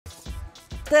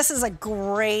This is a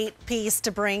great piece to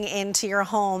bring into your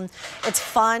home. It's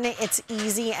fun, it's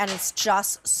easy, and it's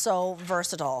just so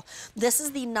versatile. This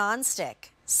is the Nonstick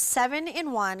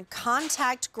 7-in-1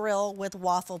 contact grill with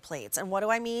waffle plates. And what do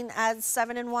I mean as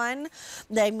 7-in-1?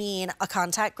 They mean a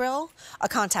contact grill, a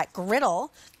contact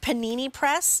griddle, panini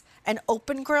press, an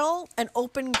open grill,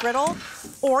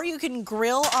 or you can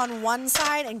grill on one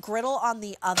side and griddle on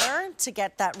the other to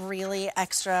get that really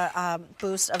extra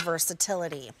boost of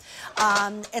versatility.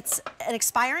 It's an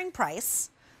expiring price.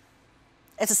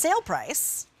 It's a sale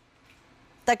price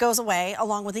that goes away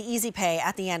along with the easy pay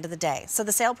at the end of the day. So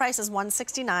the sale price is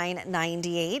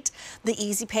 $169.98. The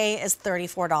easy pay is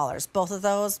 $34. Both of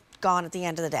those gone at the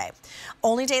end of the day.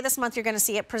 Only day this month you're going to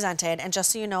see it presented, and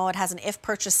just so you know, it has an if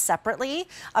purchased separately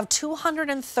of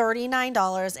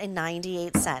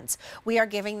 $239.98. We are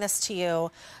giving this to you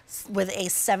with a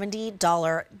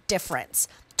 $70 difference.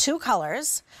 Two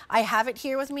colors. I have it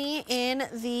here with me in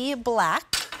the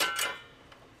black.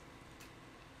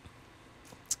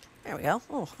 There we go.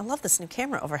 Oh, I love this new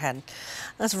camera overhead.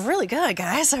 That's really good,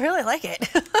 guys. I really like it.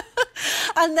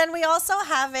 And then we also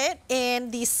have it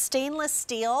in the stainless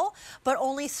steel, but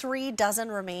only 3 dozen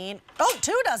remain. Oh,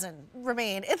 2 dozen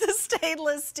remain in the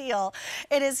stainless steel.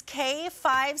 It is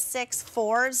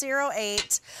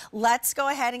K56408. Let's go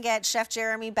ahead and get Chef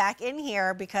Jeremy back in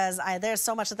here because there's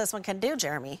so much that this one can do,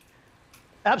 Jeremy.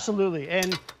 Absolutely.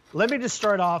 And let me just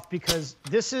start off because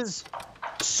this is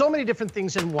so many different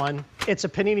things in one. It's a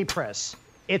panini press.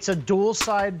 It's a dual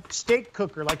side steak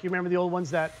cooker, like you remember the old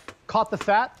ones that caught the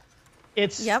fat.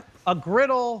 It's a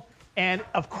griddle, and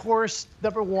of course,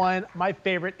 number one, my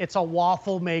favorite, it's a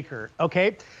waffle maker,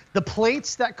 okay? The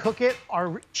plates that cook it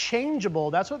are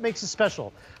changeable. That's what makes it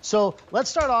special. So let's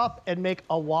start off and make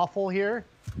a waffle here.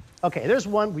 Okay, there's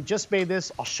one. We just made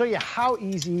this. I'll show you how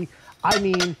easy. I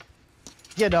mean,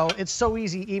 you know, it's so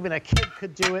easy, even a kid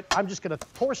could do it. I'm just gonna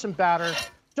pour some batter.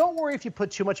 Don't worry if you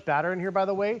put too much batter in here, by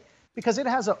the way, because it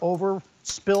has an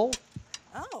overspill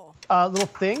little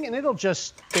thing, and it'll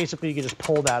just, basically, you can just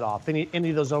pull that off, any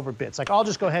of those over bits. Like, I'll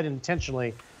just go ahead and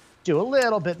intentionally do a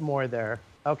little bit more there,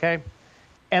 okay?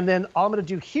 And then all I'm gonna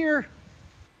do here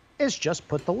is just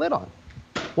put the lid on.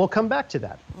 We'll come back to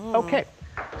that. Okay,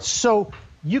 so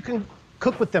you can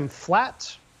cook with them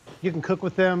flat. You can cook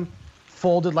with them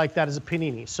folded like that as a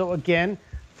panini. So again,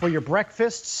 for your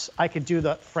breakfasts, I could do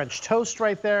the French toast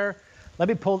right there. Let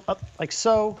me pull up like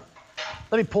so.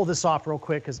 Let me pull this off real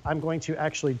quick because I'm going to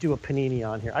actually do a panini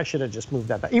on here. I should have just moved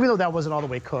that back, even though that wasn't all the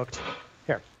way cooked.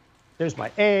 Here, there's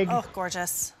my egg. Oh,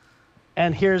 gorgeous.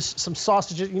 And here's some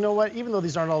sausages. You know what? Even though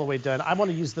these aren't all the way done, I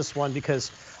want to use this one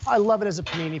because I love it as a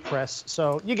panini press.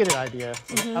 So you get an idea.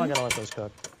 I don't gotta let those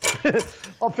cook.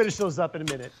 I'll finish those up in a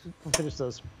minute. We'll finish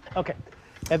those. Okay.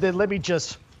 And then let me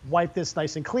just wipe this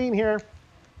nice and clean here.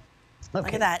 Okay.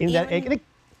 Look at that. That egg. Look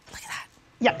at that.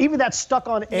 Yeah, even that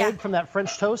stuck-on egg from that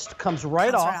French toast comes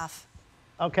right off.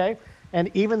 Okay, and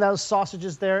even those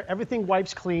sausages there, everything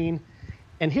wipes clean.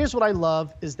 And here's what I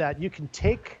love is that you can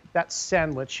take that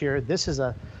sandwich here. This is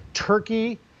a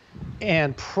turkey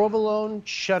and provolone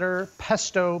cheddar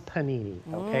pesto panini,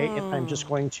 okay? And I'm just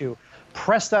going to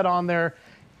press that on there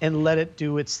and let it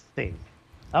do its thing.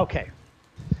 Okay,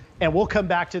 and we'll come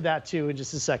back to that too in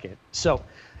just a second. So.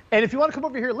 And if you want to come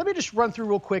over here, let me just run through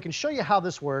real quick and show you how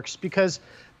this works because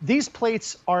these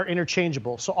plates are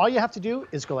interchangeable. So all you have to do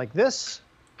is go like this,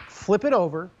 flip it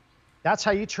over. That's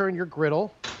how you turn your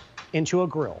griddle into a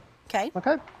grill. Okay.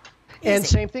 Okay. Easy. And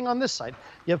same thing on this side.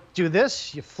 You do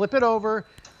this, you flip it over,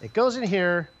 it goes in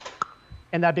here,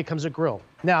 and that becomes a grill.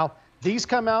 Now, these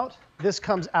come out, this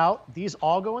comes out. These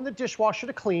all go in the dishwasher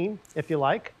to clean, if you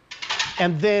like.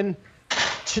 And then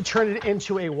to turn it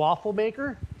into a waffle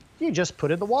maker, you just put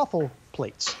in the waffle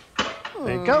plates.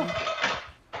 There you go.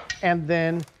 And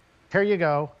then here you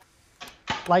go,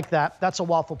 like that. That's a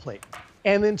waffle plate.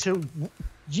 And then to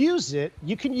use it,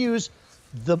 you can use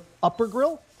the upper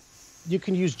grill. You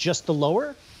can use just the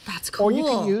lower. That's cool. Or you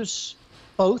can use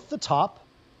both the top.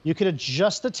 You can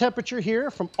adjust the temperature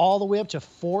here from all the way up to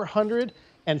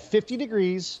 450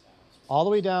 degrees, all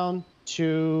the way down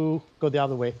to, go the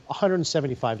other way,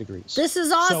 175 degrees. This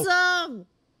is awesome. So,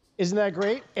 isn't that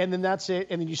great? And then that's it.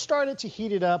 And then you start it to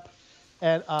heat it up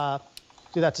and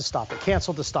do that to stop it.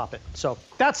 Cancel to stop it. So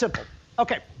that's simple.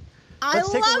 Okay. I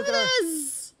love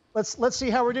this. Let's see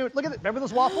how we're doing. Look at it. Remember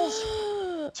those waffles?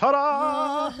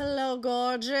 Ta-da! Oh, hello,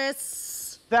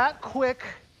 gorgeous. That quick,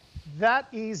 that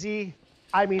easy.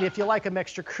 I mean, if you like them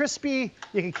extra crispy,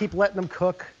 you can keep letting them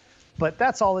cook. But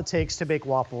that's all it takes to make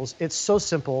waffles. It's so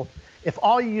simple. If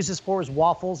all you use this for is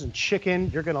waffles and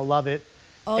chicken, you're going to love it.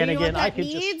 Oh, and you again, know what I that could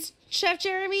needs? just Chef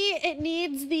Jeremy, it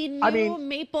needs the new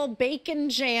maple bacon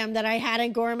jam that I had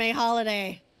in Gourmet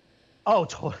Holiday. Oh,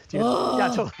 totally, dude. Yeah,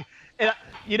 totally. And,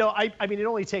 you know, I mean, it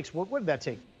only takes, what did that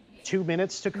take? 2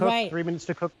 minutes to cook, 3 minutes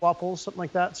to cook waffles, something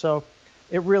like that. So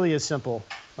it really is simple,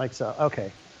 like so.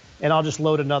 Okay. And I'll just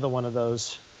load another one of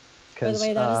those. By the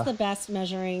way, that is the best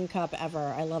measuring cup ever.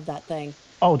 I love that thing.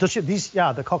 Oh, these,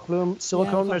 yeah, the Cockbloom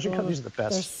silicone measuring cup, these are the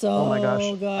best. They're so oh my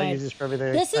gosh, good. I use this for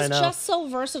everything. This is just so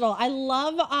versatile. I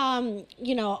love,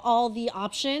 you know, all the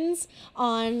options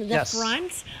on the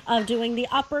front of doing the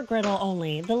upper griddle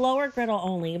only, the lower griddle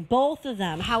only, both of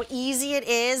them. How easy it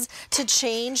is to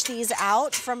change these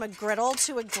out from a griddle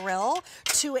to a grill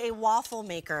to a waffle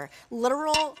maker.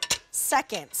 Literal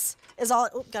seconds is all,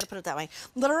 gotta put it that way.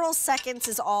 Literal seconds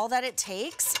is all that it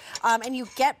takes. And you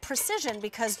get precision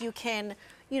because you can,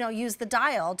 you know, use the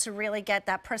dial to really get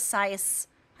that precise,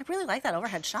 I really like that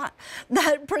overhead shot.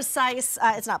 That precise,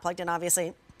 it's not plugged in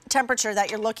obviously, temperature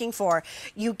that you're looking for.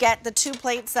 You get the 2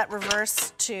 plates that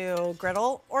reverse to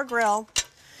griddle or grill.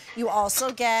 You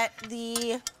also get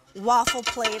the waffle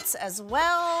plates as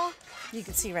well. You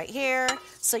can see right here.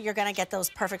 So you're gonna get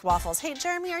those perfect waffles. Hey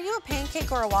Jeremy, are you a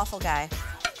pancake or a waffle guy?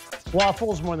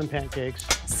 Waffles more than pancakes.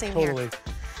 Same totally. here.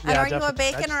 Yeah, and are you a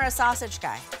bacon or a sausage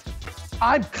guy?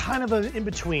 I'm kind of an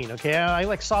in-between, okay? I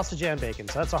like sausage and bacon,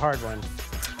 so that's a hard one.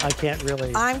 I can't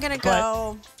really. I'm gonna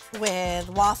go with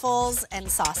waffles and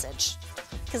sausage.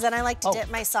 Because then I like to dip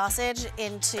my sausage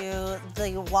into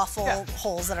the waffle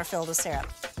holes that are filled with syrup.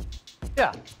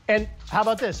 Yeah, and how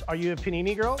about this? Are you a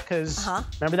panini girl? Because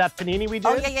remember that panini we did?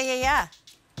 Oh, yeah.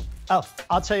 Oh,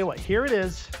 I'll tell you what, here it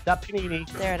is, that panini.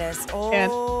 There it is. Oh. And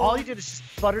all you did is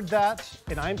just buttered that,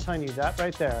 and I'm telling you, that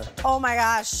right there. Oh my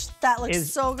gosh, that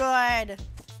looks so good.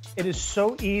 It is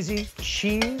so easy.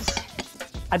 Cheese.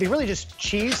 I mean, really just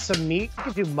cheese, some meat. You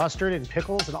can do mustard and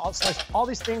pickles and all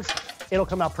these things. It'll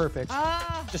come out perfect.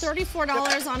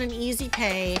 $34 on an easy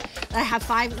pay. I have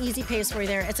 5 easy pays for you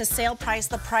there. It's a sale price.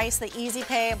 The price, the easy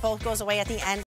pay, both goes away at the end.